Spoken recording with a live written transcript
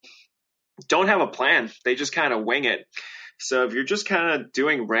don't have a plan. They just kind of wing it. So if you're just kind of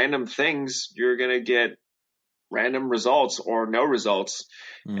doing random things, you're going to get random results or no results.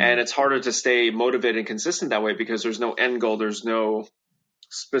 And it's harder to stay motivated and consistent that way because there's no end goal. There's no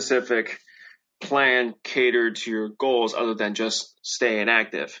specific plan catered to your goals other than just staying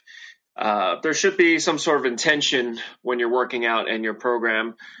active. There should be some sort of intention when you're working out, and your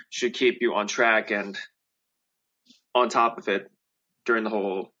program should keep you on track and on top of it during the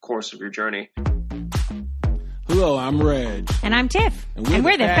whole course of your journey. Hello, I'm Reg. And I'm Tiff. And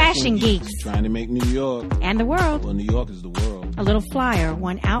we're the Fashion Geeks. Trying to make New York. And the world. Well, New York is the world. A little flyer,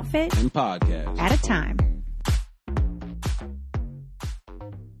 one outfit. And podcast. At a time.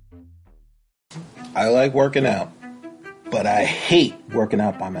 I like working out, but I hate working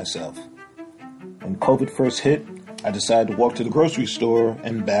out by myself. When COVID first hit, I decided to walk to the grocery store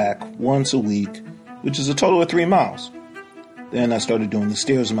and back once a week, which is a total of 3 miles. Then I started doing the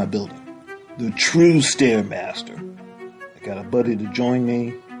stairs in my building. The true Stairmaster. I got a buddy to join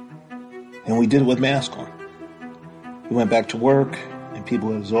me, and we did it with masks on. We went back to work, and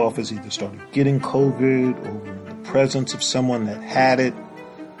people at his office either started getting COVID or were in the presence of someone that had it.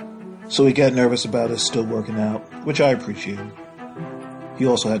 So he got nervous about us still working out, which I appreciated. He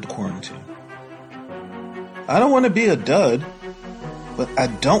also had to quarantine. I don't want to be a dud, but I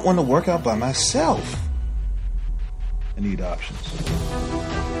don't want to work out by myself. I need options.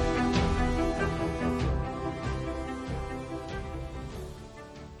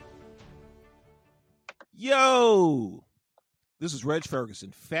 Yo! This is Reg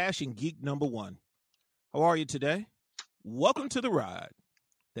Ferguson, Fashion Geek #1. How are you today? Welcome to the ride.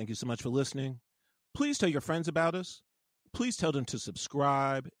 Thank you so much for listening. Please tell your friends about us. Please tell them to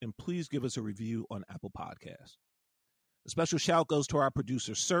subscribe, and please give us a review on Apple Podcasts. A special shout goes to our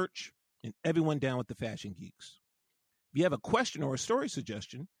producer, Search, and everyone down with the Fashion Geeks. If you have a question or a story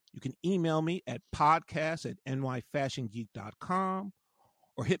suggestion, you can email me at podcast@nyfashiongeek.com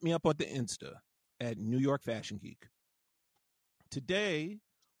or hit me up on the Insta at New York Fashion Geek. Today,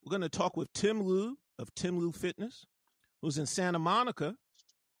 we're going to talk with Tim Liu of Tim Liu Fitness, who's in Santa Monica.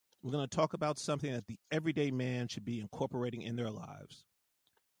 We're going to talk about something that the everyday man should be incorporating in their lives.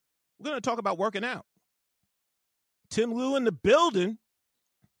 We're going to talk about working out. Tim Liu in the building.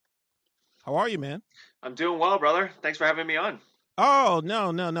 How are you, man? I'm doing well, brother. Thanks for having me on. Oh,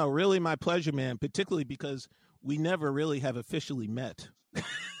 no. Really my pleasure, man, particularly because we never really have officially met.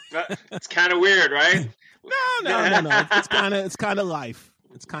 It's kind of weird, right? No. It's kind of life.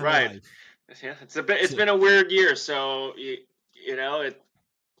 It's kind of right. Life. Yeah, it's been a weird year, so you know it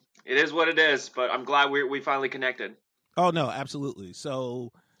is what it is. But I'm glad we finally connected. Oh no, absolutely.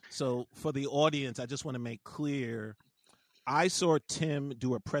 So for the audience, I just want to make clear, I saw Tim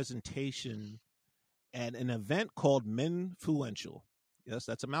do a presentation at an event called Menfluential. Yes,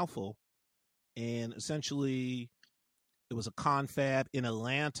 that's a mouthful. And essentially, it was a confab in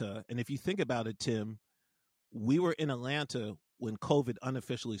Atlanta. And if you think about it, Tim, we were in Atlanta when COVID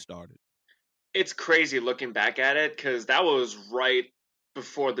unofficially started. It's crazy looking back at it because that was right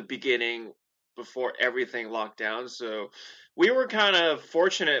before the beginning, before everything locked down. So we were kind of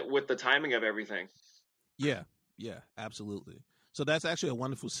fortunate with the timing of everything. Yeah, absolutely. So that's actually a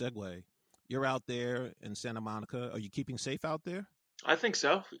wonderful segue. You're out there in Santa Monica. Are you keeping safe out there? I think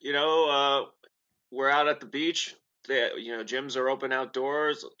so. We're out at the beach. Gyms are open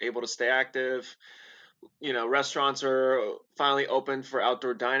outdoors, able to stay active. Restaurants are finally open for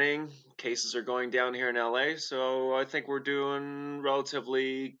outdoor dining. Cases are going down here in LA, so I think we're doing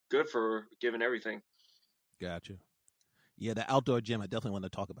relatively good for given everything. Gotcha. Yeah, the outdoor gym, I definitely want to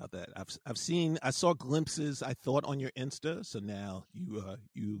talk about that. I saw glimpses, I thought, on your Insta, so now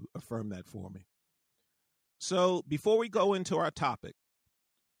you affirm that for me. So before we go into our topic,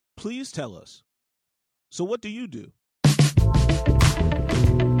 please tell us, so what do you do?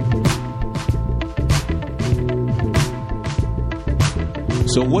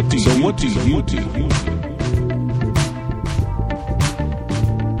 So what do you do?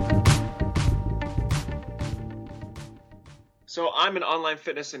 So I'm an online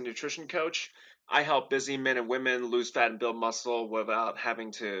fitness and nutrition coach. I help busy men and women lose fat and build muscle without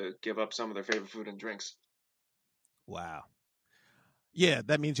having to give up some of their favorite food and drinks. Wow. Yeah,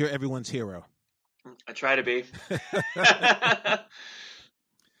 that means you're everyone's hero. I try to be.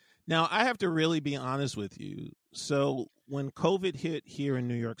 Now, I have to really be honest with you. So when COVID hit here in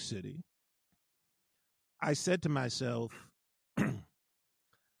New York City, I said to myself,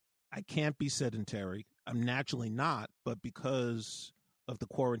 I can't be sedentary. I'm naturally not, but because of the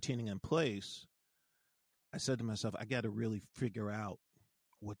quarantining in place, I said to myself, I got to really figure out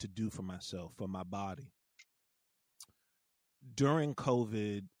what to do for myself, for my body. During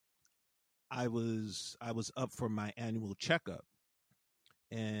COVID, I was up for my annual checkup,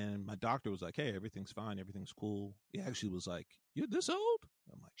 and my doctor was like, "Hey, everything's fine, everything's cool." He actually was like, "You're this old?"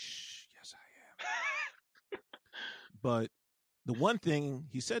 I'm like, "Shh, yes, I am." But the one thing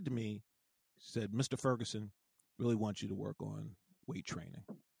he said to me, he said, "Mr. Ferguson, really want you to work on weight training."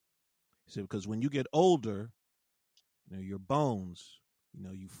 He said, because when you get older, your bones,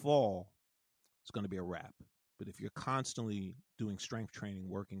 you fall, it's going to be a wrap. But if you're constantly doing strength training,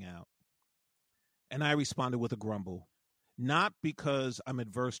 working out. And I responded with a grumble, not because I'm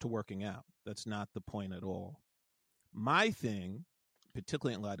adverse to working out. That's not the point at all. My thing,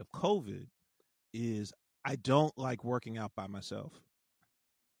 particularly in light of COVID, is I don't like working out by myself.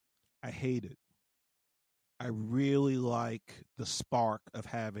 I hate it. I really like the spark of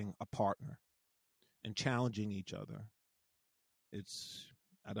having a partner and challenging each other.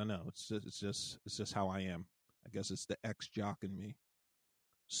 I don't know. It's just how I am. I guess it's the ex-jock in me.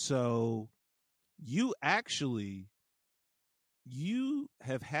 So you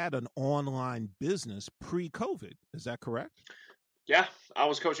have had an online business pre-COVID. Is that correct? Yeah, I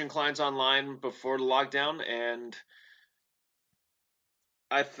was coaching clients online before the lockdown, and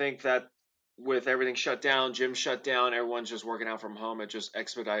I think that with everything shut down, gyms shut down, everyone's just working out from home, it just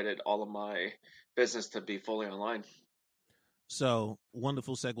expedited all of my business to be fully online. So,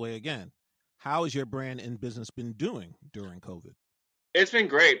 wonderful segue again. How has your brand and business been doing during COVID? It's been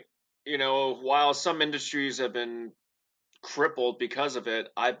great. While some industries have been crippled because of it,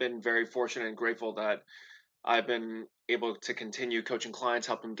 I've been very fortunate and grateful that I've been able to continue coaching clients,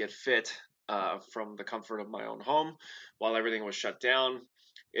 help them get fit from the comfort of my own home while everything was shut down.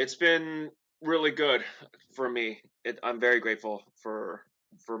 It's been really good for me. I'm very grateful for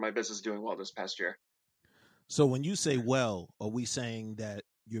my business doing well this past year. So when you say well, are we saying that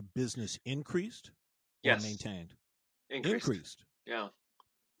your business increased or maintained? Increased. Yeah.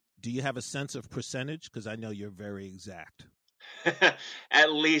 Do you have a sense of percentage? Because I know you're very exact.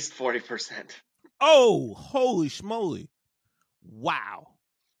 At least 40%. Oh, holy schmoly. Wow.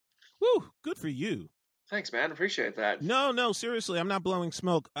 Woo, good for you. Thanks, man. Appreciate that. No, seriously, I'm not blowing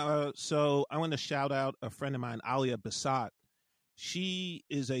smoke. So I want to shout out a friend of mine, Alia Basat. She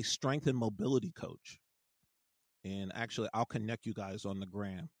is a strength and mobility coach. And actually, I'll connect you guys on the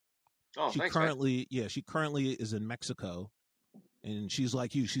gram. Oh, she currently is in Mexico. And she's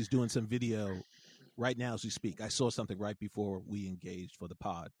like you. She's doing some video right now as we speak. I saw something right before we engaged for the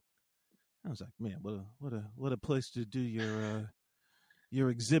pod. I was like, man, what a place to do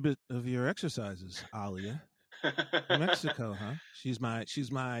your exhibit of your exercises, Alia. Mexico, huh? She's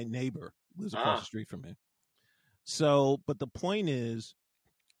my neighbor, lives across the street from me. So, but the point is,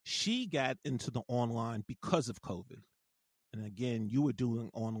 she got into the online because of COVID. And again, you were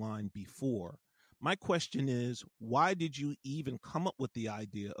doing online before. My question is, why did you even come up with the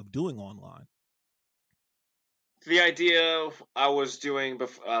idea of doing online? The idea I was doing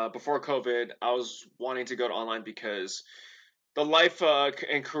before COVID, I was wanting to go to online because the life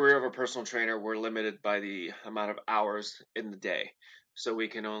and career of a personal trainer were limited by the amount of hours in the day. So we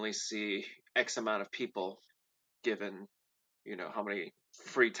can only see X amount of people given, how many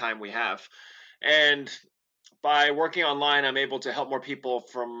free time we have. And by working online, I'm able to help more people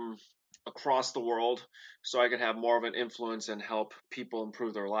from across the world so I can have more of an influence and help people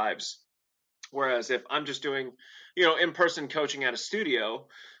improve their lives. Whereas if I'm just doing, in-person coaching at a studio,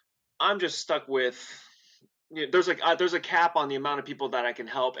 I'm just stuck with, there's a cap on the amount of people that I can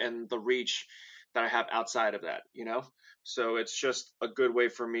help and the reach that I have outside of that, So it's just a good way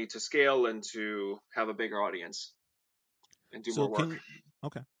for me to scale and to have a bigger audience and do more work.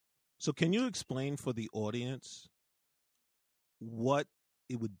 Okay. So can you explain for the audience what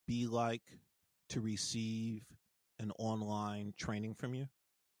it would be like to receive an online training from you?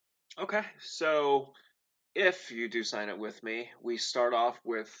 Okay. So if you do sign up with me, we start off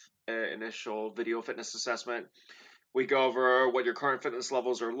with an initial video fitness assessment. We go over what your current fitness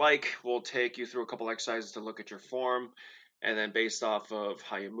levels are like. We'll take you through a couple exercises to look at your form. And then based off of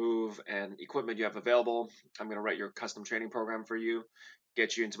how you move and equipment you have available, I'm going to write your custom training program for you,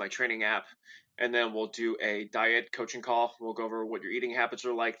 get you into my training app. And then we'll do a diet coaching call. We'll go over what your eating habits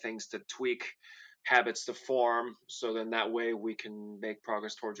are like, things to tweak, habits to form. So then that way we can make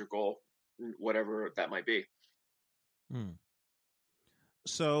progress towards your goal, whatever that might be.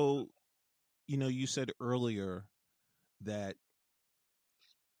 So, you said earlier that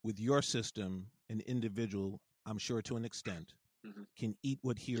with your system, an individual, I'm sure to an extent, can eat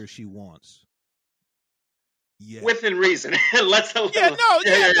what he or she wants. Yeah. Within reason. No,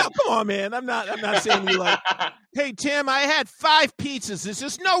 come on, man. I'm not saying you like, hey, Tim, I had 5 pizzas. There's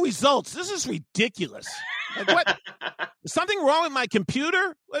just no results. This is ridiculous. Like, what? Is something wrong with my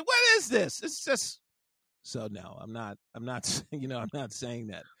computer? Like, what is this? It's just. So no, I'm not, I'm not saying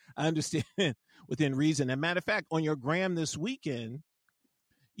that. I understand within reason. And matter of fact, on your gram this weekend,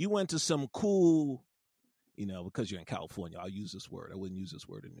 you went to some cool, because you're in California, I'll use this word. I wouldn't use this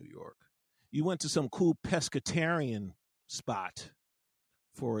word in New York. You went to some cool pescatarian spot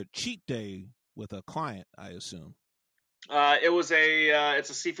for a cheat day with a client, I assume. It was it's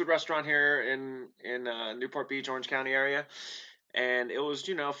a seafood restaurant here in Newport Beach, Orange County area. And it was,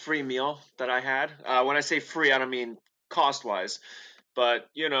 a free meal that I had. When I say free, I don't mean cost-wise, but,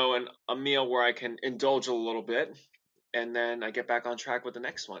 a meal where I can indulge a little bit, and then I get back on track with the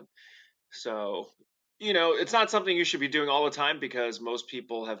next one. So, it's not something you should be doing all the time, because most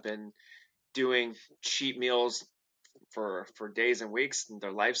people have been doing cheat meals for days and weeks, and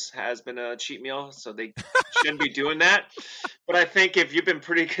their lives has been a cheat meal, so they shouldn't be doing that. But I think if you've been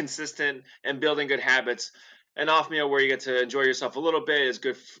pretty consistent and building good habits, an off meal where you get to enjoy yourself a little bit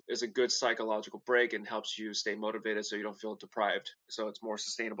is a good psychological break and helps you stay motivated so you don't feel deprived. So it's more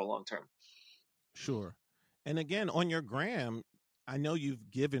sustainable long term. Sure. And again, on your gram, I know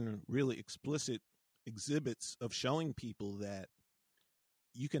you've given really explicit exhibits of showing people that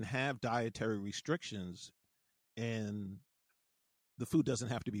you can have dietary restrictions and the food doesn't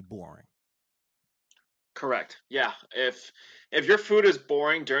have to be boring. Correct. Yeah. If your food is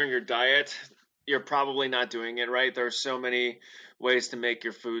boring during your diet, you're probably not doing it right. There's so many ways to make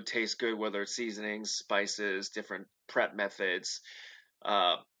your food taste good, whether it's seasonings, spices, different prep methods.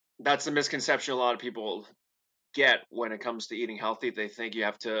 That's a misconception a lot of people get when it comes to eating healthy. They think you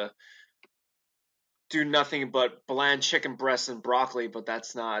have to do nothing but bland chicken breasts and broccoli, but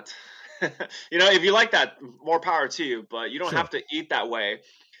that's not, if you like that, more power to you, but you don't have to eat that way,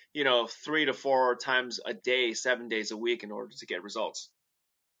 3 to 4 times a day, 7 days a week in order to get results.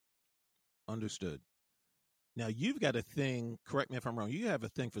 Understood. Now, you've got a thing, correct me if I'm wrong, you have a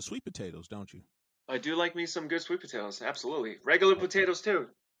thing for sweet potatoes, don't you? I do like me some good sweet potatoes, absolutely. Regular potatoes, too.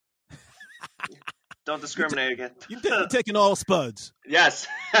 Don't discriminate again. You're taking all spuds. Yes.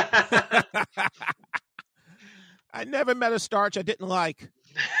 I never met a starch I didn't like.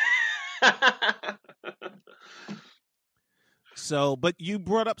 So, but you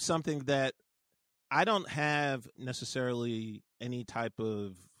brought up something that I don't have necessarily any type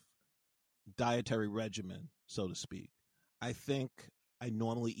of dietary regimen, so to speak. I think I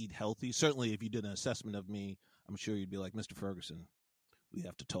normally eat healthy. Certainly, if you did an assessment of me, I'm sure you'd be like, Mr. Ferguson, we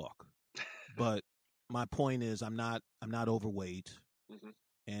have to talk. But my point is, I'm not overweight,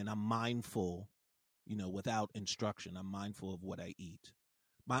 and I'm mindful. Without instruction, I'm mindful of what I eat.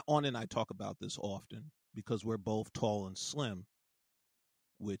 My aunt and I talk about this often because we're both tall and slim,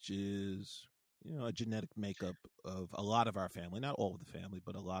 which is, a genetic makeup of a lot of our family, not all of the family,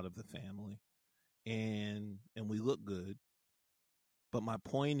 but a lot of the family. And we look good. But my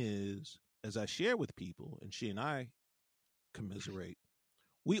point is, as I share with people, and she and I commiserate,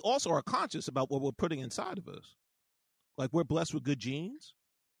 we also are conscious about what we're putting inside of us. Like, we're blessed with good genes,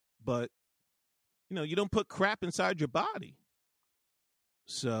 but you don't put crap inside your body.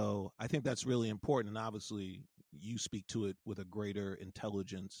 So I think that's really important. And obviously you speak to it with a greater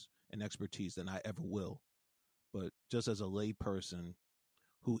intelligence and expertise than I ever will. But just as a lay person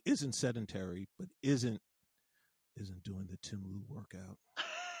who isn't sedentary, but isn't doing the Tim Lu workout.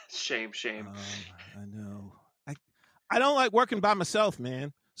 Shame. I know. I don't like working by myself,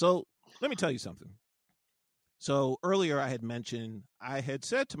 man. So let me tell you something. So earlier I had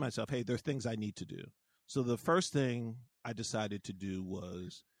said to myself, hey, there are things I need to do. So the first thing I decided to do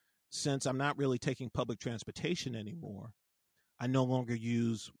was, since I'm not really taking public transportation anymore, I no longer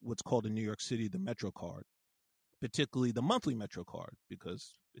use what's called in New York City the Metro card, particularly the monthly Metro card,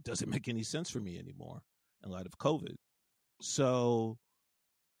 because it doesn't make any sense for me anymore in light of COVID. So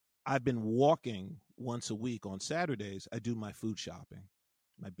I've been walking once a week on Saturdays. I do my food shopping,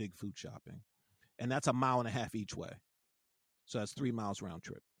 my big food shopping. And that's 1.5 miles each way. So that's 3 miles round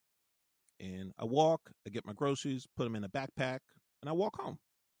trip. And I walk, I get my groceries, put them in a backpack, and I walk home.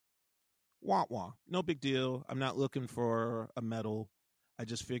 Wah. No big deal. I'm not looking for a medal. I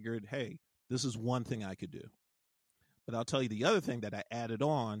just figured, hey, this is one thing I could do. But I'll tell you the other thing that I added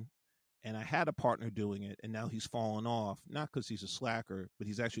on, and I had a partner doing it, and now he's fallen off, not because he's a slacker, but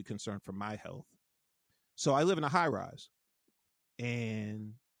he's actually concerned for my health. So I live in a high rise.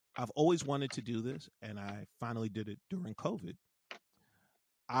 And I've always wanted to do this, and I finally did it during COVID.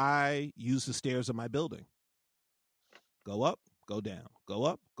 I use the stairs of my building. Go up, go down, go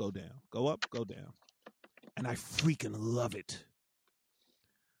up, go down, go up, go down. And I freaking love it.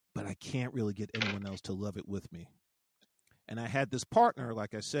 But I can't really get anyone else to love it with me. And I had this partner,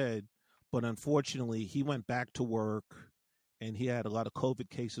 like I said, But unfortunately, he went back to work, and he had a lot of COVID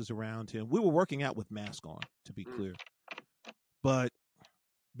cases around him. We were working out with masks on, to be clear. But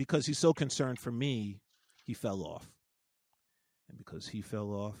because he's so concerned for me, he fell off. And because he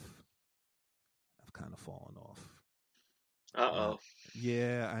fell off, I've kind of fallen off. Uh-oh.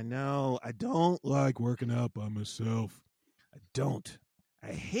 Yeah, I know. I don't like working out by myself. I don't.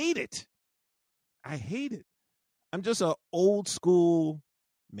 I hate it. I hate it. I'm just an old school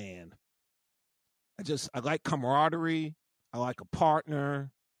man. I like camaraderie. I like a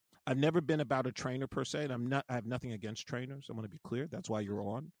partner. I've never been about a trainer per se, and I have nothing against trainers. I'm going to be clear. That's why you're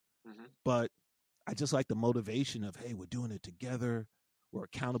on. Mm-hmm. But I just like the motivation of, hey, we're doing it together. We're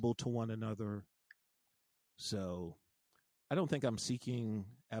accountable to one another. So I don't think I'm seeking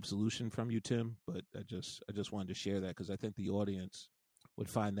absolution from you, Tim, but I just wanted to share that because I think the audience would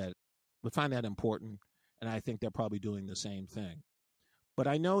find that important, and I think they're probably doing the same thing. But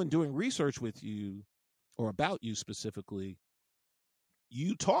I know in doing research with you, or about you specifically,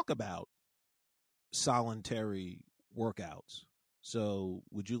 you talk about solitary workouts. So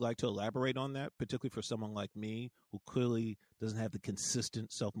would you like to elaborate on that, particularly for someone like me who clearly doesn't have the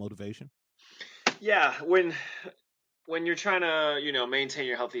consistent self-motivation? Yeah, when you're trying to, maintain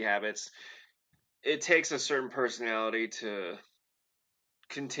your healthy habits, it takes a certain personality to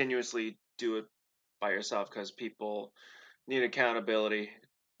continuously do it by yourself because people need accountability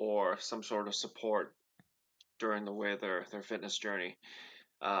or some sort of support during the way their fitness journey.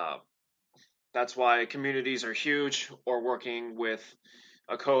 That's why communities are huge, or working with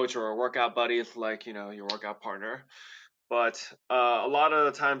a coach or a workout buddy like your workout partner. But a lot of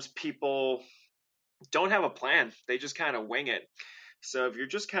the times people don't have a plan. They just kind of wing it. So if you're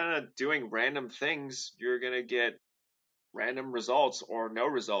just kind of doing random things, you're going to get random results or no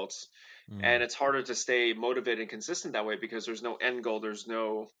results. And it's harder to stay motivated and consistent that way because there's no end goal. There's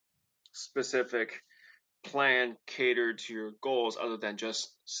no specific plan catered to your goals other than just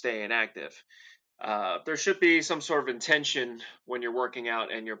staying active. There should be some sort of intention when you're working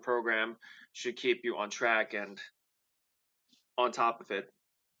out, and your program should keep you on track and on top of it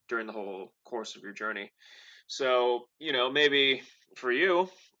during the whole course of your journey. So, maybe for you,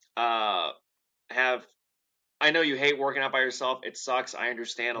 I know you hate working out by yourself. It sucks. I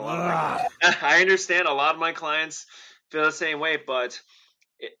understand a lot of my clients feel the same way, but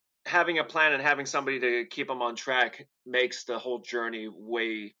having a plan and having somebody to keep them on track makes the whole journey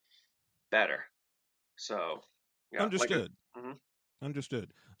way better. So, yeah. Understood.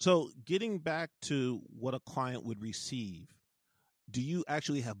 Understood. So getting back to what a client would receive, do you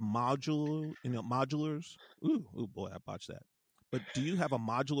actually have modulars? Ooh, boy, I botched that. But do you have a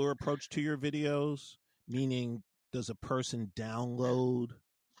modular approach to your videos? Meaning, does a person download,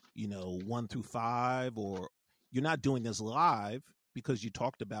 1 through 5, or you're not doing this live because you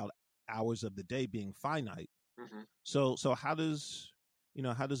talked about hours of the day being finite. Mm-hmm. So how does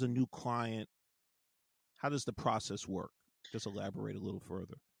a new client, how does the process work? Just elaborate a little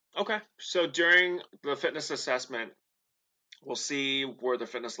further. Okay. So during the fitness assessment, we'll see where the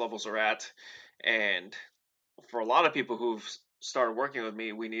fitness levels are at. And for a lot of people who've started working with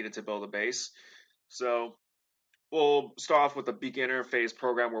me, we needed to build a base. So we'll start off with a beginner phase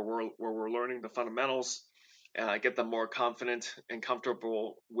program where we're learning the fundamentals, get them more confident and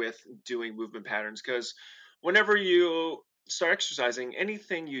comfortable with doing movement patterns. Because whenever you start exercising,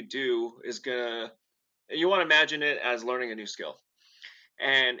 anything you do you want to imagine it as learning a new skill.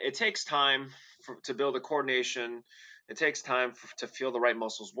 And it takes time to build a coordination. It takes time to feel the right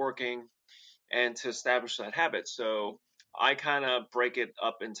muscles working and to establish that habit. So I kind of break it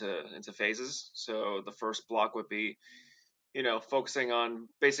up into phases. So the first block would be, focusing on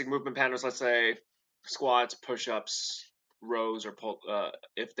basic movement patterns. Let's say squats, push-ups, rows, or pull.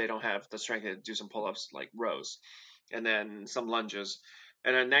 If they don't have the strength to do some pull-ups, like rows, and then some lunges.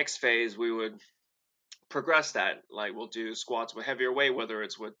 And then next phase, we would progress that. Like we'll do squats with heavier weight, whether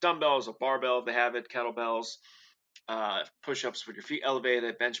it's with dumbbells or barbell if they have it, kettlebells, push-ups with your feet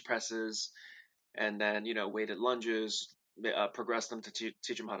elevated, bench presses, and then weighted lunges. Progress them to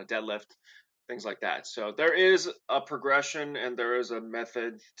teach them how to deadlift, things like that. So there is a progression and there is a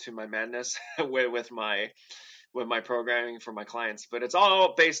method to my madness with my programming for my clients, but it's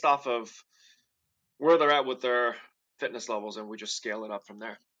all based off of where they're at with their fitness levels, and we just scale it up from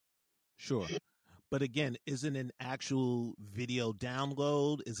there. Sure. But again, is it an actual video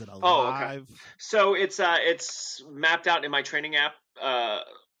download? Is it a live? Okay. So it's mapped out in my training app.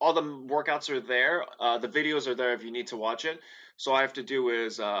 All the workouts are there. The videos are there if you need to watch it. So all I have to do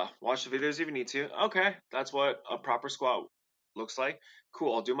is watch the videos if you need to. Okay, that's what a proper squat looks like.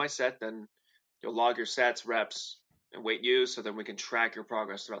 Cool, I'll do my set. Then you'll log your sets, reps, and weight used, so then we can track your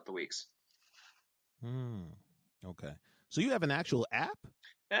progress throughout the weeks. Okay. So you have an actual app?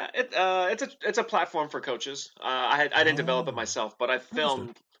 Yeah, it's a platform for coaches. I didn't develop it myself, but I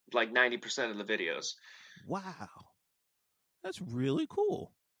filmed like 90% of the videos. Wow, that's really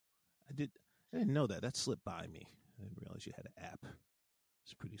cool. I didn't know that. That slipped by me. I didn't realize you had an app.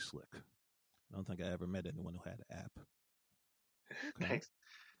 It's pretty slick. I don't think I ever met anyone who had an app. Okay. Thanks.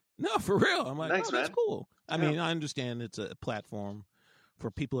 No, for real. I'm like, Thanks, that's man. cool. I mean, I understand it's a platform for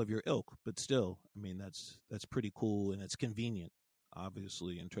people of your ilk, but still, I mean, that's pretty cool, and it's convenient,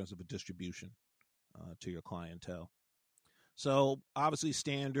 obviously, in terms of a distribution to your clientele. So obviously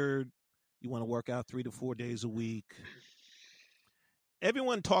standard, you want to work out 3 to 4 days a week.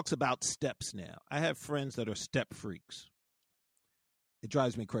 Everyone talks about steps now. I have friends that are step freaks. It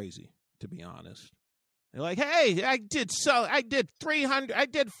drives me crazy, to be honest. They're like, hey, I did 300, I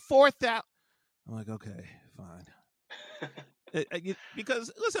did 4,000. I'm like, okay, fine.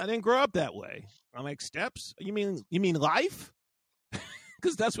 Because listen, I didn't grow up that way. I'm like, steps? You mean life?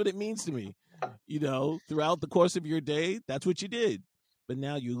 Because that's what it means to me. You know, throughout the course of your day, that's what you did. But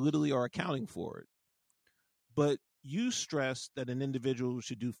now you literally are accounting for it. But you stress that an individual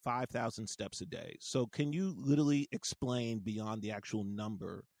should do 5,000 steps a day. So can you literally explain beyond the actual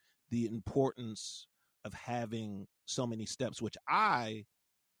number the importance of having so many steps, which I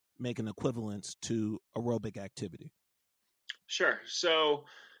make an equivalence to aerobic activity? Sure. So,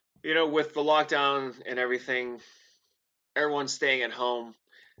 with the lockdown and everything, everyone's staying at home.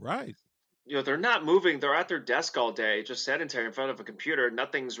 Right. They're not moving. They're at their desk all day, just sedentary in front of a computer.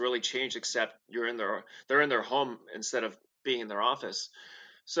 Nothing's really changed except they're in their home instead of being in their office.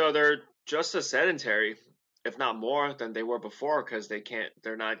 So they're just as sedentary, if not more, than they were before, because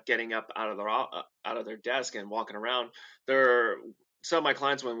they're not getting up out of their desk and walking around. Some of my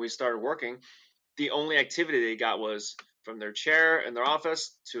clients, when we started working, the only activity they got was from their chair in their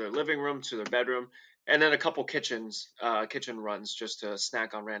office to their living room to their bedroom, and then a couple kitchen runs just to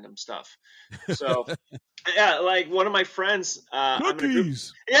snack on random stuff. So, yeah, like one of my friends,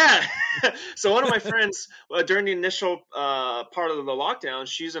 cookies. Yeah. So one of my friends, during the initial part of the lockdown,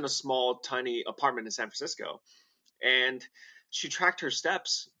 she's in a small, tiny apartment in San Francisco, and she tracked her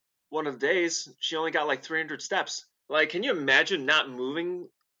steps. One of the days, she only got like 300 steps. Like, can you imagine not moving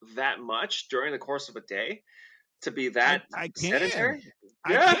that much during the course of a day to be that sedentary?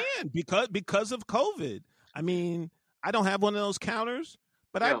 Yeah. I can because of COVID. I mean, I don't have one of those counters,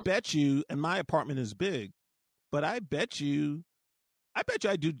 but I bet you, and my apartment is big, but I bet you I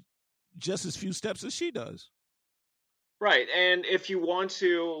do just as few steps as she does. Right. And if you want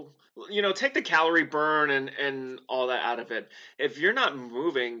to, take the calorie burn and all that out of it, if you're not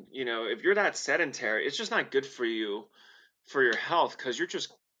moving, if you're that sedentary, it's just not good for you, for your health, because you're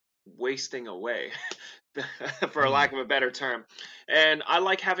just wasting away. For lack of a better term. And I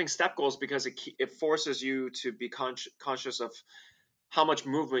like having step goals because it forces you to be conscious of how much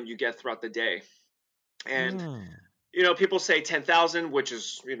movement you get throughout the day. And people say 10,000, which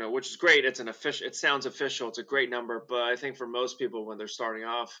is great. It sounds official. It's a great number, but I think for most people when they're starting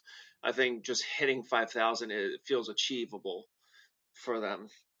off, I think just hitting 5,000, it feels achievable for them.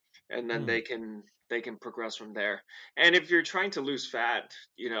 And then they can progress from there. And if you're trying to lose fat,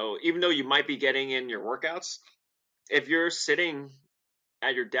 even though you might be getting in your workouts, if you're sitting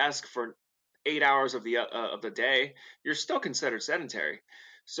at your desk for 8 hours of the day, you're still considered sedentary.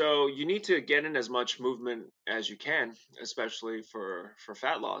 So you need to get in as much movement as you can, especially for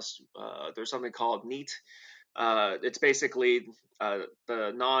fat loss. There's something called NEAT. It's basically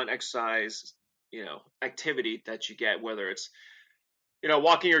the non-exercise, activity that you get, whether it's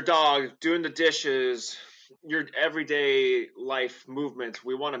walking your dog, doing the dishes, your everyday life movement.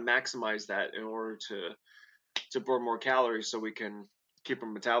 We want to maximize that in order to burn more calories so we can keep our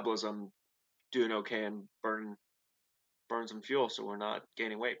metabolism doing okay and burn some fuel so we're not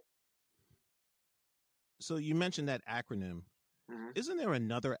gaining weight. So you mentioned that acronym. Mm-hmm. Isn't there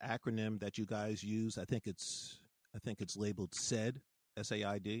another acronym that you guys use? I think it's labeled SAID,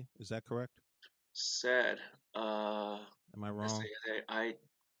 SAID. Is that correct? SAID. Am I wrong? I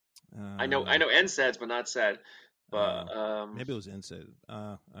know NSAIDs, but not SAID. But maybe it was NSAID.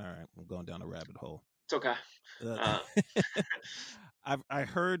 All right, I'm going down a rabbit hole. It's okay. I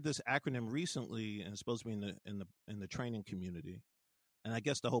heard this acronym recently, and it's supposed to be in the training community. And I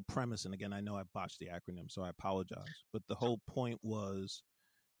guess the whole premise, and again, I know I botched the acronym, so I apologize. But the whole point was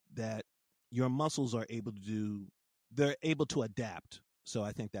that your muscles are they're able to adapt. So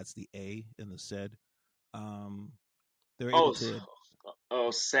I think that's the A in the SAID. They're able to.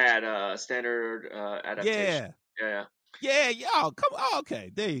 SAD, standard adaptation. Yeah. Oh, come on.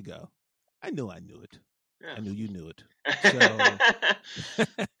 Okay, there you go. I knew it. Yeah. I knew you knew it.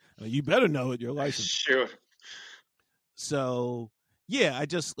 So You better know it. You're licensed. Sure. So, yeah,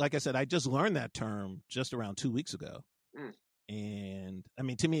 like I said, I just learned that term just around 2 weeks ago. And I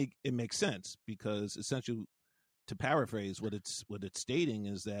mean, to me, it makes sense because essentially, to paraphrase, what it's stating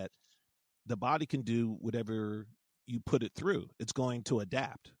is that the body can do whatever you put it through. It's going to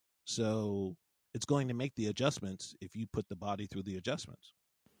adapt. So it's going to make the adjustments if you put the body through the adjustments.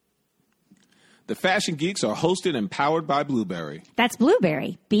 The Fashion Geeks are hosted and powered by Blueberry. That's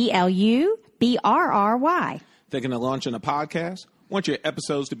Blueberry, BLUBRRY. Thinking of launching a podcast? Want your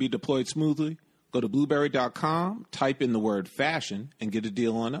episodes to be deployed smoothly? Go to blueberry.com, type in the word fashion, and get a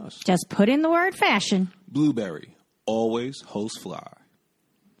deal on us. Just put in the word fashion. Blueberry, always host fly.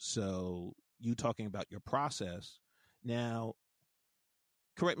 So you talking about your process. Now,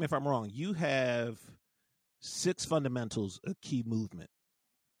 correct me if I'm wrong, you have 6 fundamentals of key movement.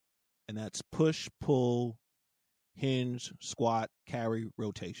 And that's push, pull, hinge, squat, carry,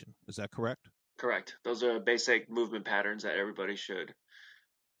 rotation. Is that correct? Correct. Those are basic movement patterns that everybody should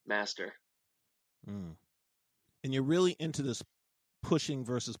master. And you're really into this pushing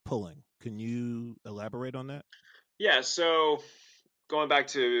versus pulling. Can you elaborate on that? Yeah. So going back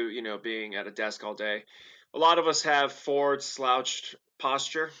to, being at a desk all day, a lot of us have forward slouched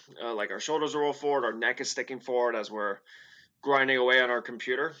posture, like our shoulders are rolled forward, our neck is sticking forward as we're grinding away on our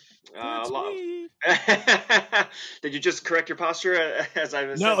computer. Did you just correct your posture as I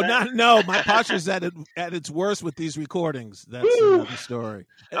said that? No. My posture's at its worst with these recordings. That's another story.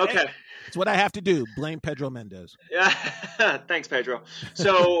 Okay, it's what I have to do. Blame Pedro Mendez. Yeah, thanks, Pedro.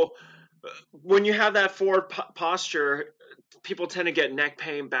 So when you have that forward posture, people tend to get neck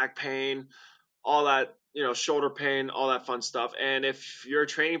pain, back pain, all that, shoulder pain, all that fun stuff. And if your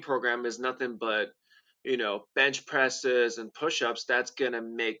training program is nothing but bench presses and push-ups, that's going to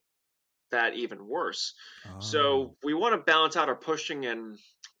make that even worse. So we want to balance out our pushing and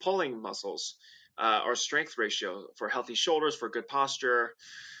pulling muscles, our strength ratio for healthy shoulders, for good posture,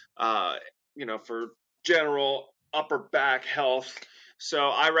 for general upper back health. So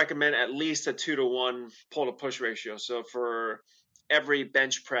I recommend at least a 2-to-1 pull to push ratio. So for every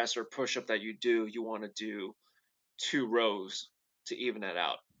bench press or push-up that you do, you want to do 2 rows to even that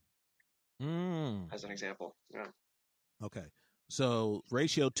out. As an example. Yeah. Okay. So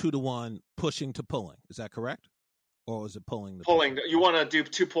ratio 2-to-1 pushing to pulling. Is that correct? Or is it pulling? Pulling. You want to do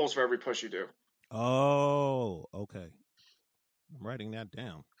 2 pulls for every push you do. Oh, okay. I'm writing that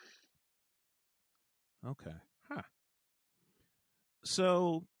down. Okay. Huh.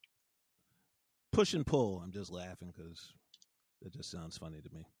 So push and pull. I'm just laughing because that just sounds funny to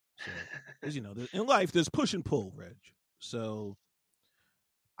me. So, as you know, in life, there's push and pull, Reg. So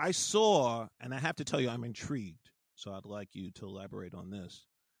I saw, and I have to tell you, I'm intrigued. So I'd like you to elaborate on this.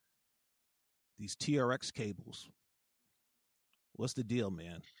 These TRX cables. What's the deal,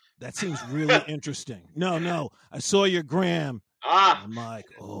 man? That seems really interesting. No. I saw your gram. I'm like,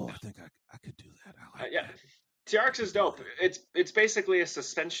 I think I could do that. I like that. TRX is dope. It's basically a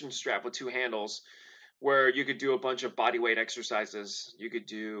suspension strap with 2 handles where you could do a bunch of body weight exercises. You could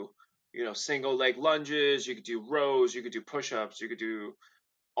do, single leg lunges. You could do rows. You could do push-ups. You could do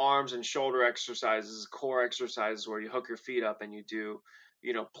arms and shoulder exercises, core exercises where you hook your feet up and you do,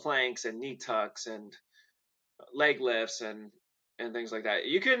 planks and knee tucks and leg lifts and things like that.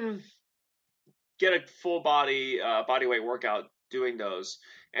 You can get a full body weight workout doing those.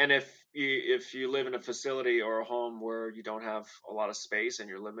 And if you live in a facility or a home where you don't have a lot of space and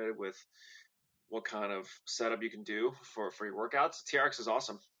you're limited with what kind of setup you can do for your workouts, TRX is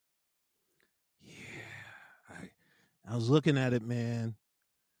awesome. Yeah, I was looking at it, man.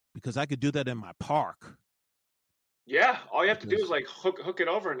 Because I could do that in my park. Yeah, all you have to do is like hook it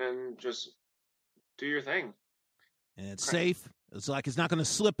over and then just do your thing. And it's safe. It's like it's not going to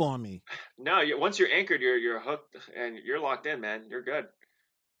slip on me. No, once you're anchored, you're hooked and you're locked in, man. You're good.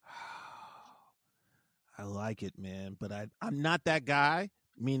 I like it, man. But I'm not that guy,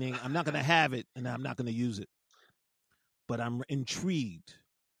 meaning I'm not going to have it and I'm not going to use it. But I'm intrigued.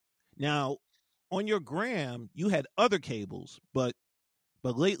 Now, on your gram, you had other cables, but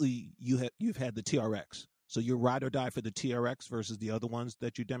lately you've had the TRX. So you're ride or die for the TRX versus the other ones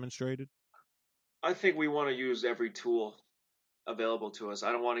that you demonstrated? I think we want to use every tool available to us.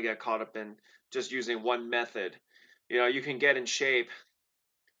 I don't want to get caught up in just using one method. You can get in shape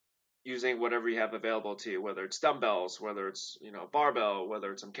using whatever you have available to you, whether it's dumbbells, whether it's, barbell,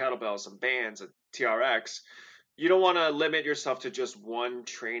 whether it's some kettlebells, some bands, a TRX. You don't want to limit yourself to just one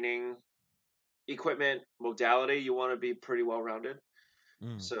training equipment modality. You want to be pretty well-rounded.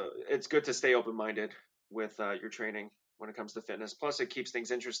 So it's good to stay open-minded with your training when it comes to fitness. Plus, it keeps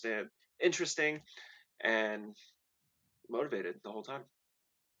things interesting and motivated the whole time.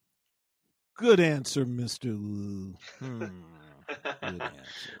 Good answer, Mr. Lou. Good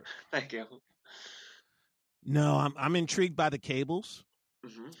answer. Thank you. No, I'm intrigued by the cables.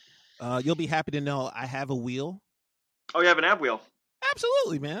 Mm-hmm. You'll be happy to know I have a wheel. Oh, you have an ab wheel?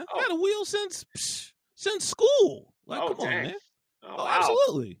 Absolutely, man. Oh. I had a wheel since school. Like, come dang. on, man. Oh, Oh, wow.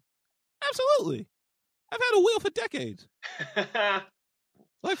 absolutely. I've had a wheel for decades.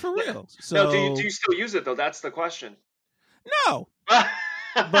 Like, for real. So, no, do you still use it though? That's the question. No, but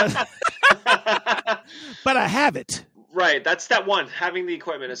I have it. Right, that's step one. Having the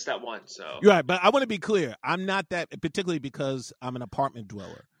equipment is step one. So You're right, but I want to be clear. I'm not that, particularly because I'm an apartment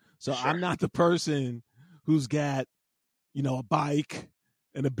dweller. So Sure. I'm not the person who's got, a bike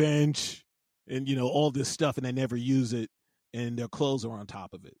and a bench and all this stuff, and they never use it, and their clothes are on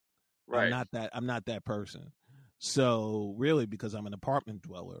top of it. Right. I'm not that person. So really, because I'm an apartment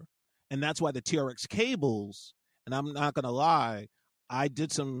dweller, and that's why the TRX cables. And I'm not gonna lie, I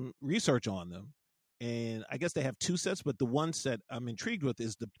did some research on them, and I guess they have two sets, but the one set I'm intrigued with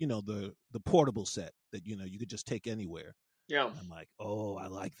is the portable set that you could just take anywhere. Yeah. And I'm like, oh, I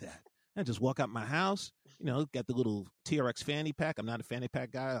like that. And I just walk out my house, got the little TRX fanny pack. I'm not a fanny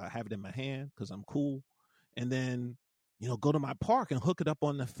pack guy. I have it in my hand because I'm cool. And then, go to my park and hook it up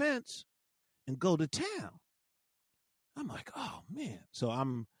on the fence and go to town. I'm like, oh man. So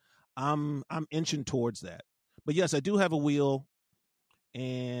I'm inching towards that. But yes, I do have a wheel.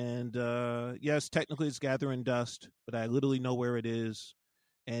 And yes, technically it's gathering dust, but I literally know where it is.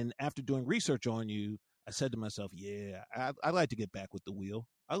 And after doing research on you, I said to myself, yeah, I'd like to get back with the wheel.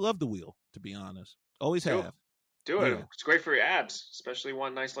 I love the wheel, to be honest. Always have. Do it. Yeah. It's great for your abs, especially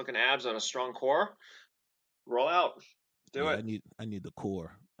one nice looking abs on a strong core. Roll out. Do it. I need the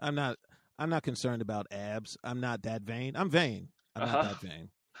core. I'm not concerned about abs. I'm not that vain. I'm vain. I'm not that vain.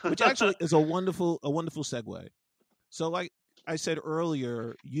 Which actually is a wonderful segue. So like I said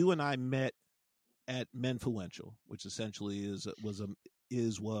earlier, you and I met at Menfluential, which essentially was a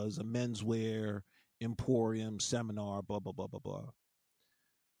menswear emporium seminar, blah blah blah blah blah.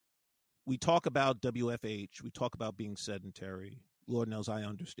 We talk about WFH, we talk about being sedentary. Lord knows I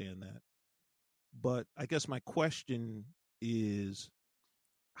understand that. But I guess my question is,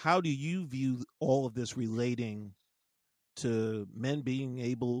 how do you view all of this relating to men being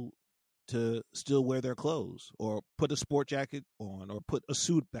able to still wear their clothes or put a sport jacket on or put a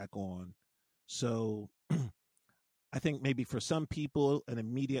suit back on? So I think maybe for some people, an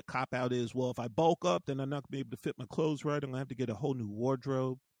immediate cop-out is, well, if I bulk up, then I'm not going to be able to fit my clothes right. I'm going to have to get a whole new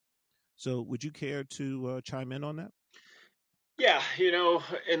wardrobe. So would you care to chime in on that? Yeah,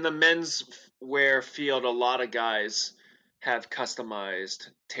 in the men's wear field, a lot of guys have customized,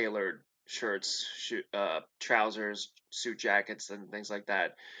 tailored shirts, trousers, suit jackets, and things like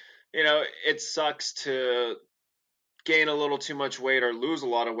that. It sucks to gain a little too much weight or lose a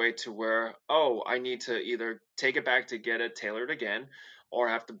lot of weight to where, I need to either take it back to get it tailored again or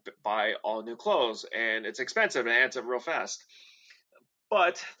have to buy all new clothes. And it's expensive and it adds up real fast.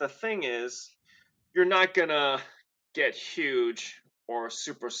 But the thing is, you're not going to get huge or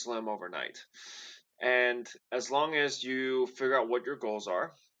super slim overnight. And as long as you figure out what your goals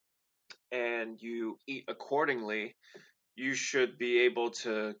are and you eat accordingly, you should be able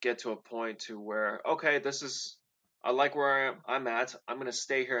to get to a point to where, okay, I like where I'm at. I'm going to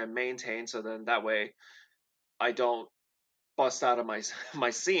stay here and maintain. So then that way I don't bust out of my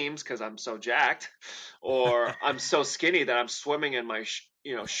seams because I'm so jacked, or I'm so skinny that I'm swimming in my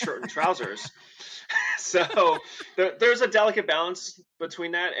shirt and trousers. So there's a delicate balance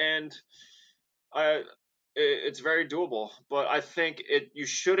between that, and it's very doable. But I think you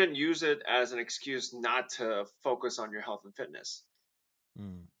shouldn't use it as an excuse not to focus on your health and fitness.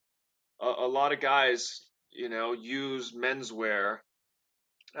 A lot of guys, use menswear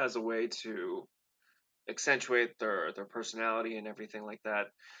as a way to accentuate their personality and everything like that.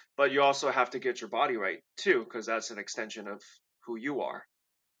 But you also have to get your body right too, because that's an extension of who you are.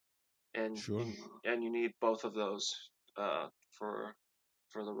 And sure. And you need both of those for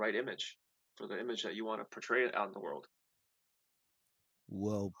the right image, for the image that you want to portray out in the world.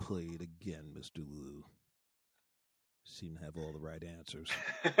 Well played again, Mr. Lou. Seem to have all the right answers.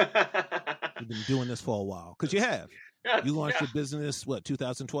 You've been doing this for a while, because you have. Yeah, you launched your business,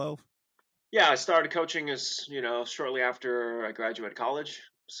 2012? Yeah, I started coaching shortly after I graduated college.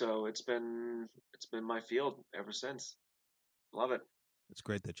 So it's been my field ever since. Love it. It's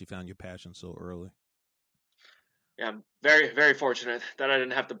great that you found your passion so early. Yeah, I'm very, very fortunate that I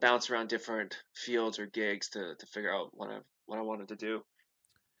didn't have to bounce around different fields or gigs to figure out what I wanted to do.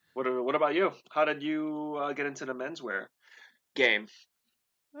 What about you? How did you get into the menswear game?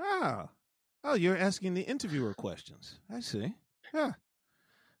 Oh, you're asking the interviewer questions. I see. Yeah.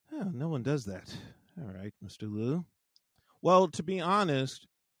 Oh, no one does that. All right, Mr. Lou. Well, to be honest,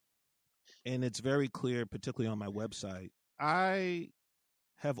 and it's very clear, particularly on my website, I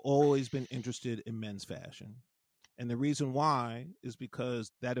have always been interested in men's fashion. And the reason why is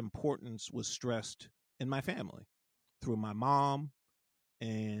because that importance was stressed in my family through my mom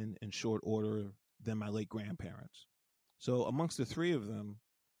and, in short order, then my late grandparents. So amongst the three of them,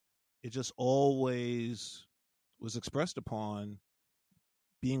 it just always was expressed upon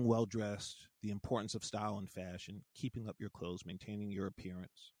being well dressed, the importance of style and fashion, keeping up your clothes, maintaining your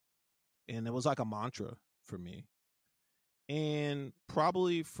appearance. And it was like a mantra for me. And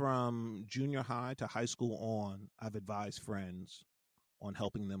probably from junior high to high school on, I've advised friends on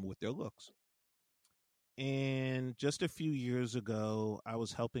helping them with their looks. And just a few years ago, I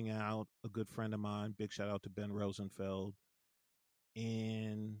was helping out a good friend of mine. Big shout out to Ben Rosenfeld.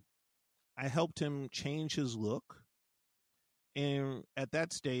 And I helped him change his look. And at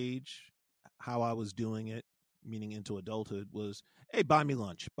that stage, how I was doing it, meaning into adulthood, was, hey, buy me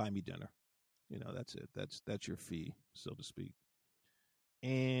lunch, buy me dinner. You know, that's it. That's your fee, so to speak.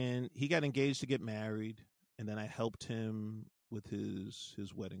 And he got engaged to get married. And then I helped him with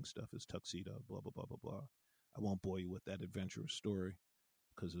his wedding stuff, his tuxedo, blah, blah, blah, blah, blah. I won't bore you with that adventurous story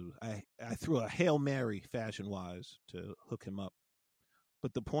because I threw a Hail Mary fashion-wise to hook him up.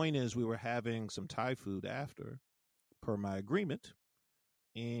 But the point is we were having some Thai food after, per my agreement.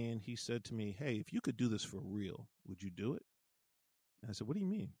 And he said to me, hey, if you could do this for real, would you do it? And I said, what do you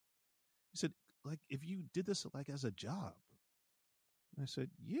mean? He said, like, if you did this like as a job. And I said,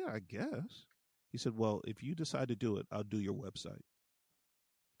 yeah, I guess. He said, well, if you decide to do it, I'll do your website.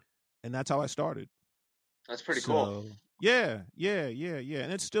 And that's how I started. That's pretty cool. Yeah.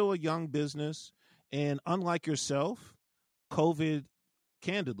 And it's still a young business. And unlike yourself, COVID,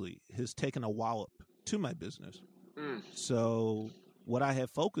 candidly, has taken a wallop to my business. So what I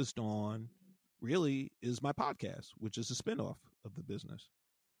have focused on really is my podcast, which is a spinoff of the business.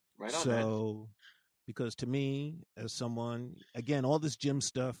 Right on, so, man. Because to me, as someone, again, all this gym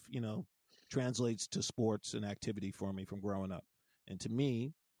stuff, you know, translates to sports and activity for me from growing up. And to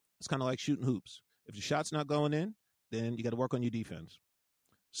me, it's kind of like shooting hoops. If your shot's not going in, then you got to work on your defense.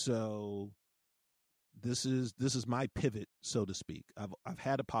 So this is my pivot, so to speak. I've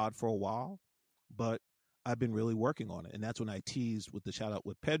had a pod for a while, but I've been really working on it. And that's when I teased with the shout out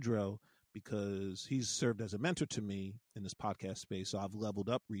with Pedro, because he's served as a mentor to me in this podcast space. So I've leveled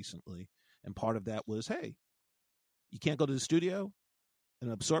up recently. And part of that was, hey, you can't go to the studio.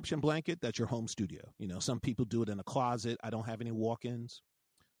 An absorption blanket, that's your home studio. You know, some people do it in a closet. I don't have any walk-ins.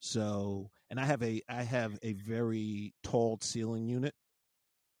 So, and I have a very tall ceiling unit.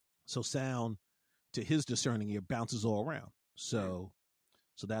 So sound, to his discerning ear, bounces all around. So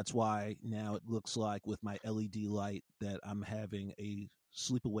that's why now it looks like with my LED light that I'm having a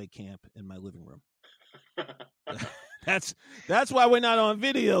sleepaway camp in my living room. That's why we're not on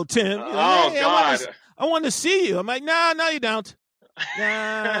video, Tim. Oh, hey, God. I want to see you. I'm like, no, you don't.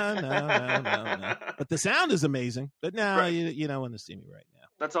 No. But the sound is amazing. But no, right. you don't want to see me right now.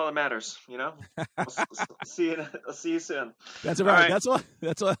 That's all that matters, you know. I'll see you soon. That's right. That's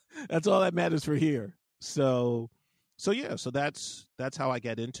all that matters for here. So yeah. So that's how I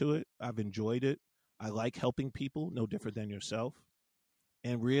get into it. I've enjoyed it. I like helping people, no different than yourself.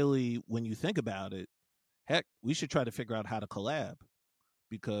 And really, when you think about it, heck, we should try to figure out how to collab.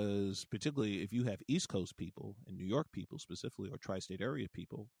 Because particularly if you have East Coast people and New York people specifically, or tri-state area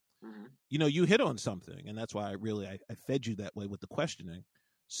people, you know, you hit on something. And that's why I fed you that way with the questioning.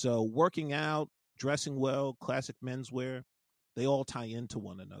 So working out, dressing well, classic menswear, they all tie into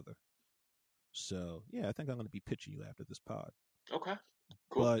one another. So, yeah, I think I'm going to be pitching you after this pod. Okay,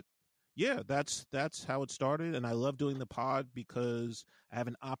 cool. But, yeah, that's how it started. And I love doing the pod because I have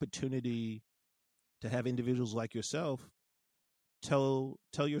an opportunity to have individuals like yourself tell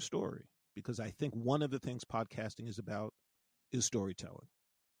your story, because I think one of the things podcasting is about is storytelling.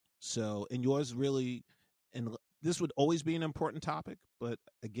 So, and yours really, and this would always be an important topic, but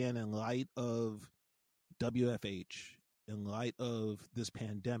again, in light of WFH, in light of this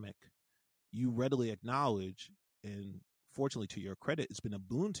pandemic, you readily acknowledge, and fortunately to your credit, it's been a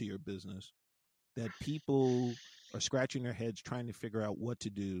boon to your business, that people are scratching their heads trying to figure out what to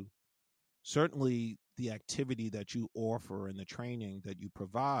do. Certainly the activity that you offer and the training that you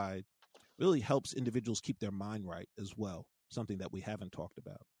provide really helps individuals keep their mind right as well, something that we haven't talked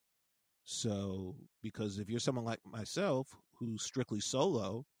about. So, because if you're someone like myself who's strictly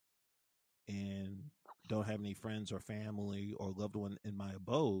solo and don't have any friends or family or loved one in my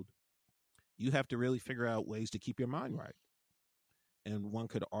abode, you have to really figure out ways to keep your mind right. And one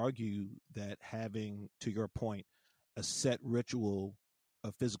could argue that having, to your point, a set ritual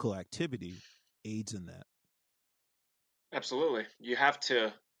of physical activity aids in that. Absolutely. You have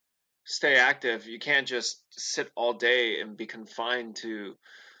to stay active. You can't just sit all day and be confined to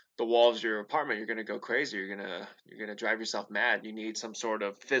the walls of your apartment. You're going to go crazy. You're going to drive yourself mad. You need some sort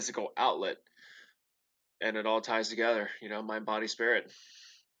of physical outlet, and it all ties together, mind, body, spirit.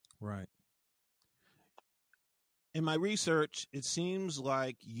 Right. In my research, it seems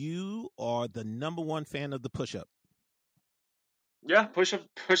like you are the number one fan of the push-up. Yeah,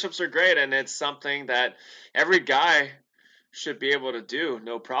 push-ups are great, and it's something that every guy should be able to do,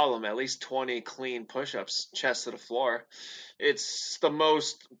 no problem. At least 20 clean push-ups, chest to the floor. It's the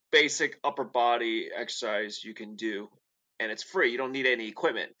most basic upper body exercise you can do, and it's free. You don't need any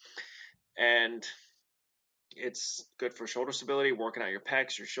equipment, and it's good for shoulder stability, working out your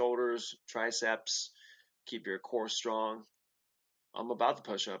pecs, your shoulders, triceps, keep your core strong. I'm about the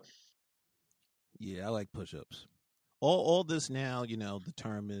push-up. Yeah, I like push-ups. All this now, the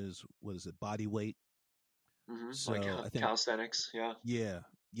term is, what is it, body weight? Mm-hmm. So Like I think calisthenics, yeah.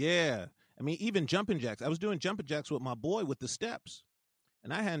 Yeah. I mean, even jumping jacks. I was doing jumping jacks with my boy with the steps,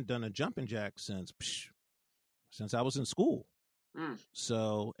 and I hadn't done a jumping jack since I was in school.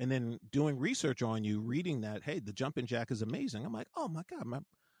 So, and then doing research on you, reading that, hey, the jumping jack is amazing. I'm like, oh my God,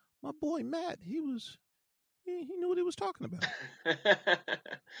 my boy Matt, he knew what he was talking about.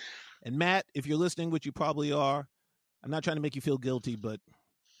 And Matt, if you're listening, which you probably are, I'm not trying to make you feel guilty, but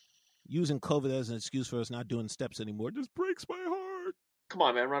using COVID as an excuse for us not doing steps anymore just breaks my heart. Come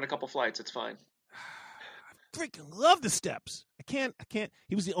on, man, run a couple flights. It's fine. I freaking love the steps. I can't.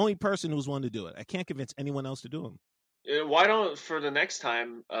 He was the only person who was willing to do it. I can't convince anyone else to do them. Why don't, for the next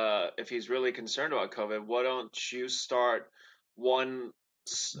time, if he's really concerned about COVID, why don't you start one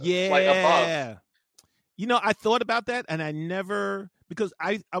flight above? I thought about that, and I never, because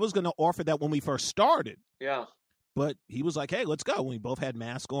I was going to offer that when we first started. Yeah. But he was like, hey, let's go. We both had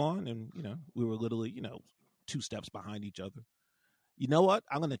masks on, and, we were literally, 2 steps behind each other. You know what?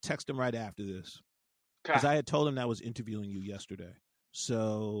 I'm going to text him right after this. Because I had told him that I was interviewing you yesterday.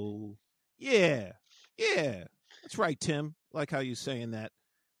 So, yeah. That's right, Tim. I like how you're saying that.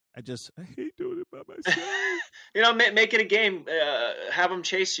 I hate doing it by myself. Make it a game. Have him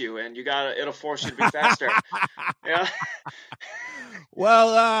chase you, and it'll force you to be faster. Yeah.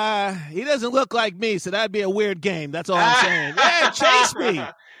 Well, he doesn't look like me, so that'd be a weird game. That's all I'm saying. Yeah,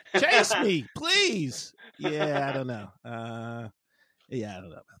 chase me, please. Yeah, I don't know. I don't know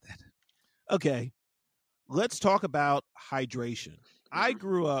about that. Okay, let's talk about hydration. I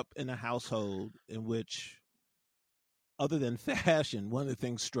grew up in a household in which, other than fashion, one of the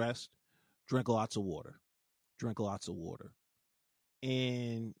things stressed, drink lots of water.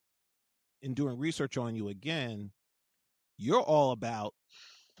 And in doing research on you again, you're all about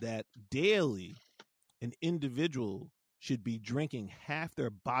that daily an individual should be drinking half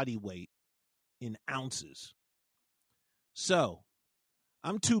their body weight in ounces. So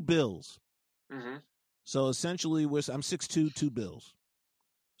I'm 2 bills. Mm-hmm. So essentially, I'm 6'2", 2 bills.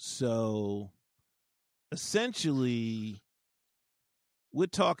 So essentially, we're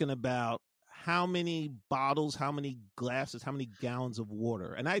talking about how many bottles, how many glasses, how many gallons of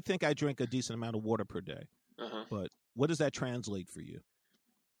water. And I think I drink a decent amount of water per day. Uh-huh. But what does that translate for you?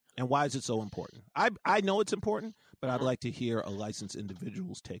 And why is it so important? I know it's important, but I'd like to hear a licensed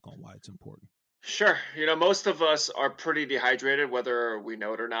individual's take on why it's important. Sure. Most of us are pretty dehydrated, whether we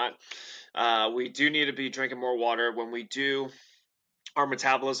know it or not. We do need to be drinking more water. When we do, our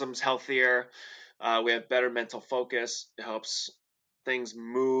metabolism's healthier. We have better mental focus. It helps things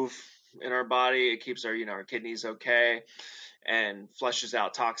move in our body. It keeps our kidneys okay and flushes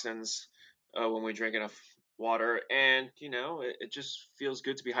out toxins when we drink enough water. And, it just feels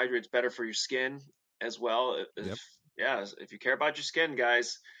good to be hydrated. It's better for your skin as well. If you care about your skin,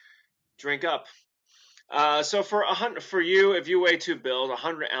 guys, drink up. So for you, if you weigh 2 bills,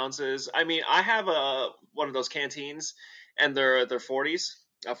 100 ounces. I mean, I have one of those canteens, and they're 40s,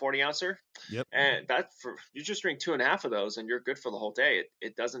 a 40 ouncer. Yep. And you just drink 2.5 of those, and you're good for the whole day.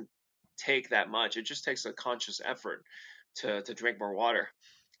 It doesn't take that much. It just takes a conscious effort to drink more water.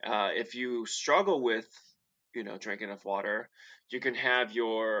 If you struggle with, drinking enough water, you can have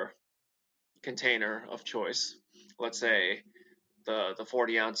your container of choice. Let's say the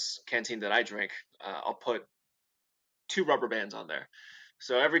 40-ounce canteen that I drink, I'll put 2 rubber bands on there.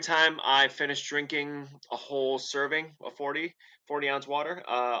 So every time I finish drinking a whole serving of 40-ounce water,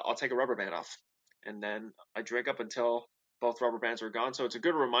 I'll take a rubber band off. And then I drink up until both rubber bands are gone. So it's a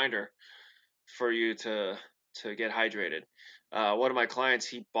good reminder for you to get hydrated. One of my clients,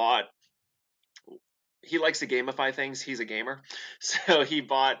 he likes to gamify things. He's a gamer. So he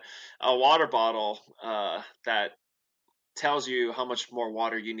bought a water bottle that tells you how much more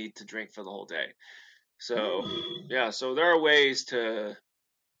water you need to drink for the whole day. So yeah, so there are ways to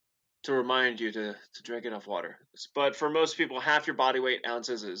remind you to drink enough water. But for most people, half your body weight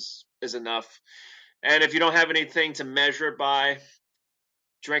ounces is enough. And if you don't have anything to measure it by,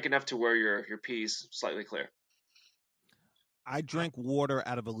 drink enough to where your pee's slightly clear. I drink water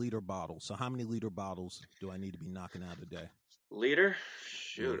out of a liter bottle. So how many liter bottles do I need to be knocking out a day? Liter?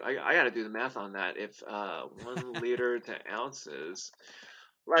 Shoot, I got to do the math on that. If 1 liter to ounces,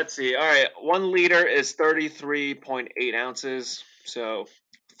 let's see. All right, 1 liter is 33.8 ounces. So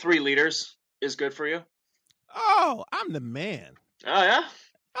 3 liters is good for you. Oh, I'm the man. Oh yeah.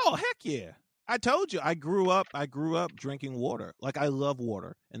 Oh heck yeah! I told you I grew up drinking water. Like I love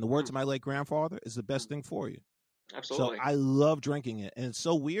water. And the words of my late grandfather is the best thing for you. Absolutely. So I love drinking it. And it's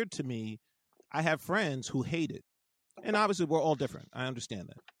so weird to me. I have friends who hate it. And obviously we're all different. I understand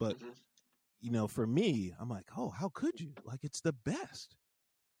that. But, for me, I'm like, oh, how could you? Like, it's the best.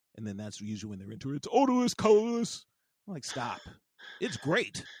 And then that's usually when they're into it. It's odorless, colorless. I'm like, stop. It's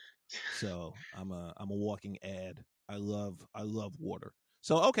great. So I'm a walking ad. I love water.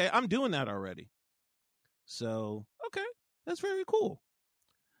 So, okay, I'm doing that already. So, okay, that's very cool.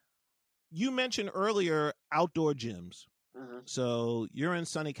 You mentioned earlier outdoor gyms. So you're in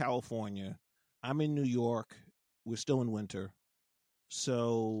sunny California. I'm in New York. We're still in winter.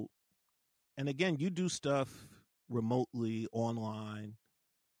 So, and again, you do stuff remotely, online,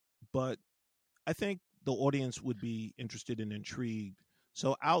 but I think the audience would be interested and intrigued.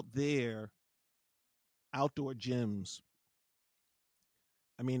 So out there, outdoor gyms,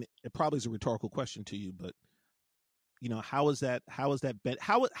 I mean, it probably is a rhetorical question to you, but how is that how is it?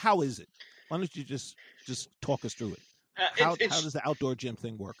 Why don't you just talk us through it? How does the outdoor gym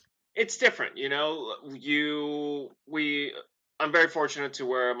thing work? It's different, I'm very fortunate to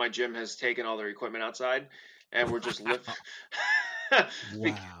where my gym has taken all their equipment outside and we're just lifting.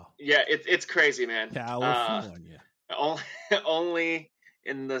 Wow. Yeah, it's crazy, man. California. Only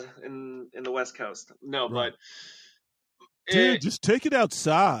in the West Coast. No, right. But dude, just take it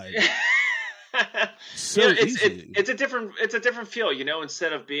outside. So easy. It's a different feel,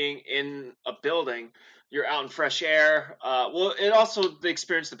 instead of being in a building, you're out in fresh air. Well, the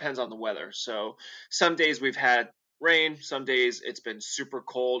experience depends on the weather. So some days we've had rain, some days it's been super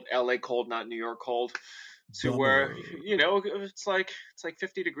cold, LA cold, not New York cold, to where, it's like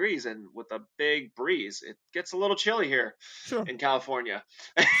 50 degrees and with a big breeze, it gets a little chilly here in California.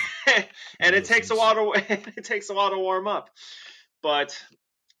 And it takes a while to warm up, but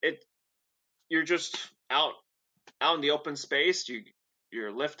you're just out in the open space.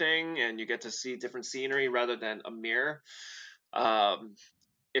 You're lifting and you get to see different scenery rather than a mirror.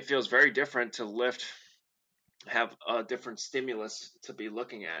 It feels very different to lift, have a different stimulus to be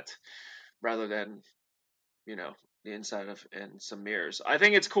looking at rather than, the inside of and some mirrors. I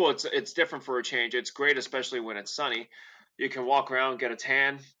think it's cool. It's different for a change. It's great, especially when it's sunny. You can walk around, get a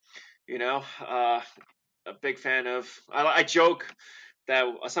tan, a big fan of, I joke that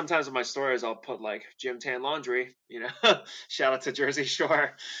sometimes in my stories I'll put like gym tan laundry, shout out to Jersey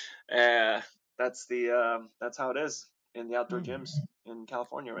Shore. That's how it is in the outdoor gyms in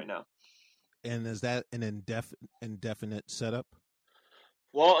California right now. And is that an indefinite setup?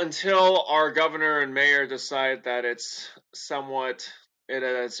 Well, until our governor and mayor decide that it's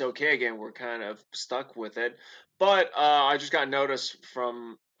okay again, we're kind of stuck with it. But I just got notice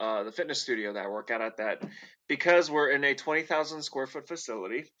from the fitness studio that I work at that because we're in a 20,000 square foot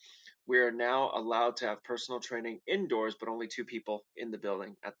facility, we are now allowed to have personal training indoors, but only 2 people in the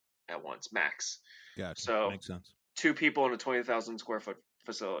building at once, max. Gotcha. So makes sense. 2 people in a 20,000 square foot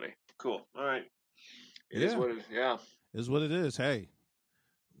facility. Cool. All right. It is what it is. Hey,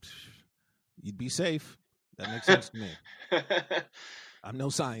 you'd be safe. That makes sense to me. I'm no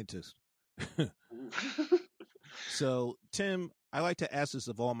scientist. So, Tim, I like to ask this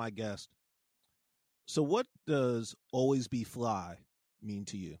of all my guests. So what does always be fly mean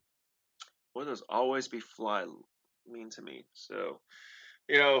to you? What does always be fly mean to me? So,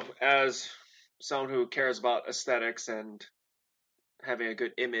 as someone who cares about aesthetics and having a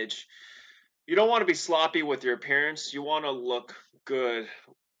good image, you don't want to be sloppy with your appearance. You want to look good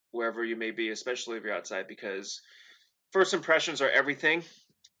wherever you may be, especially if you're outside, because first impressions are everything.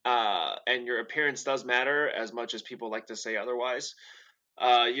 And your appearance does matter as much as people like to say otherwise.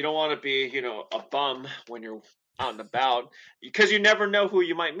 You don't want to be, a bum when you're out and about, because you never know who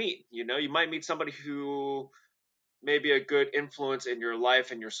you might meet. You might meet somebody who may be a good influence in your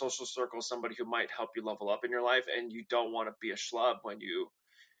life and your social circle, somebody who might help you level up in your life, and you don't want to be a schlub when you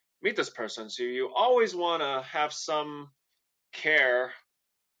meet this person. So you always want to have some care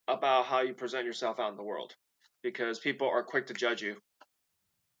about how you present yourself out in the world. because people are quick to judge you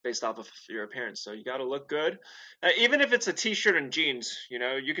based off of your appearance. So you got to look good. Even if it's a t-shirt and jeans,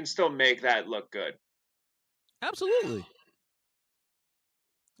 you can still make that look good. Absolutely.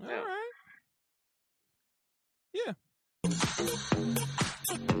 All Yeah. right.